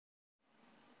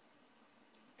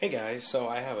Hey guys, so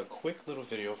I have a quick little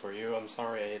video for you. I'm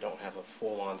sorry I don't have a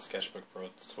full-on Sketchbook Pro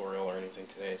tutorial or anything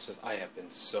today. It's just I have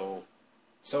been so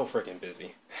freaking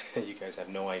busy. You guys have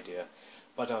no idea.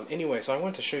 But anyway, so I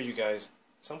want to show you guys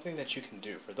something that you can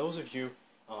do. For those of you,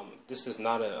 this is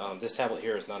not a this tablet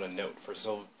here is not a note.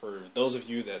 For those of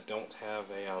you that don't have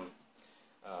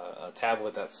a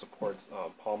tablet that supports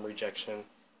palm rejection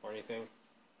or anything,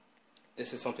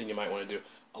 this is something you might want to do.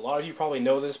 A lot of you probably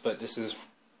know this, but this is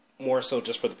more so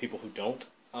just for the people who don't.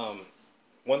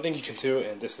 One thing you can do,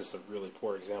 and this is a really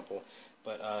poor example,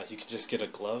 but you can just get a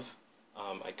glove.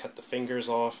 I cut the fingers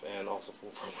off and also from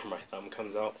where my thumb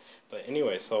comes out. But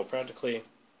anyway, so practically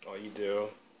all you do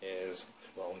is,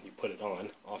 well, you put it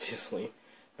on, obviously.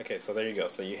 Okay, so there you go.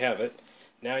 So you have it.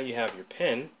 Now you have your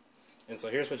pen, and so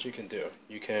here's what you can do.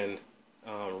 You can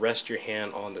rest your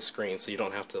hand on the screen, so you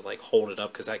don't have to like hold it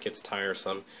up because that gets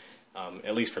tiresome.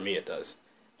 At least for me, it does.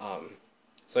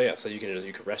 So yeah, so you can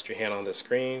rest your hand on the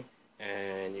screen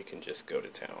and you can just go to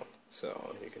town.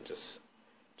 So you can just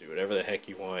do whatever the heck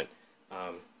you want,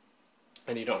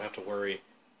 and you don't have to worry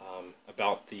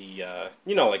about the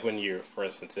like when you, for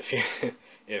instance, if you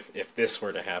if this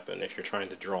were to happen, if you're trying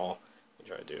to draw, you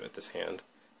try to do it with this hand,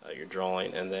 you're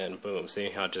drawing, and then boom,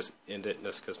 see how it just ended?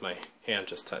 That's because my hand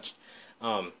just touched.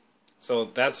 So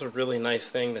that's a really nice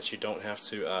thing that you don't have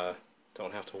to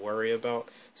worry about.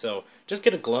 So just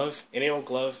get a glove, any old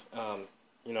glove.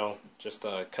 Just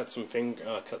cut some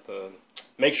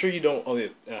make sure you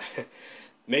don't.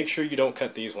 Make sure you don't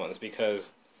cut these ones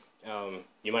because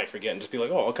you might forget and just be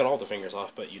like, oh, I'll cut all the fingers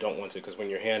off, but you don't want to because when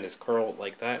your hand is curled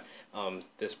like that,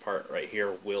 this part right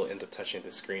here will end up touching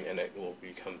the screen and it will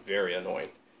become very annoying.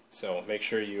 So make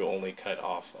sure you only cut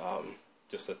off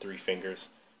just the 3 fingers.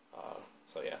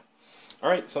 So yeah.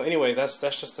 Alright, so anyway, that's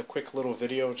just a quick little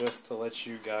video just to let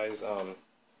you guys,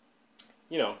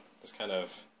 just kind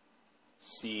of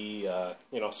see,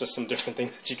 it's just some different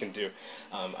things that you can do.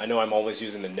 I know I'm always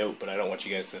using the note, but I don't want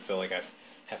you guys to feel like I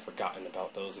have forgotten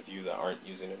about those of you that aren't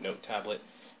using a note tablet.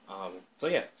 So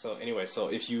yeah, so anyway, so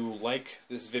if you like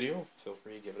this video, feel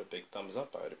free to give it a big thumbs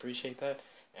up. I would appreciate that.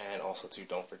 And also, too,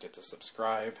 don't forget to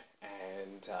subscribe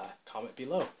and comment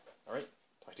below. Alright,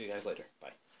 talk to you guys later.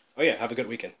 Bye. Oh yeah, have a good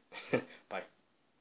weekend. Bye.